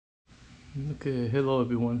Okay, hello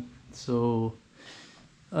everyone. So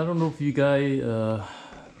I don't know if you guys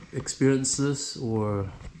experience this or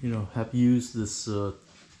have used this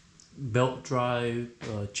belt drive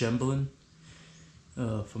Chamberlain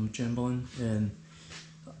from Chamberlain, and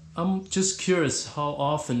I'm just curious, how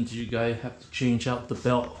often do you guys have to change out the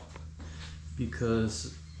belt?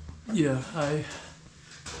 Because yeah, I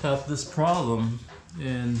have this problem,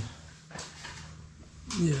 and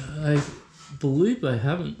yeah, I believe I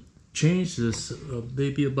haven't changed this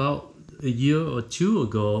maybe about a year or two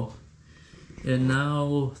ago, and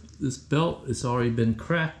now this belt has already been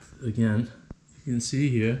cracked again. You can see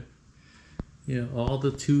here, yeah, all the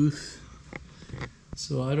tooth.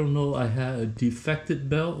 So I don't know, I had a defected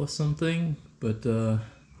belt or something, but yeah,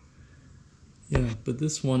 but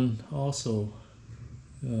this one also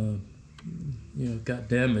got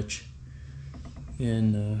damaged.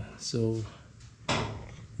 And so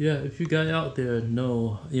yeah, if you guys out there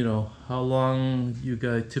know, how long you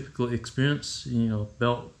guys typically experience,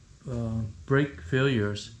 belt brake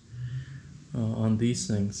failures on these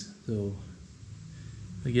things. So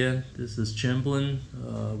again, this is Chamberlain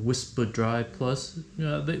Whisper Drive Plus.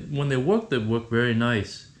 When they work very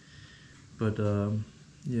nice. But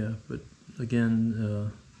yeah, but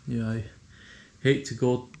again, I hate to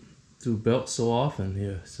go through belts so often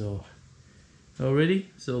here. So alrighty,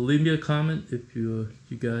 so leave me a comment if you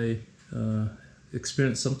guys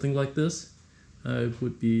experience something like this. I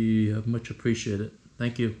would be much appreciated.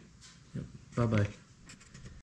 Thank you. Yep. Bye bye.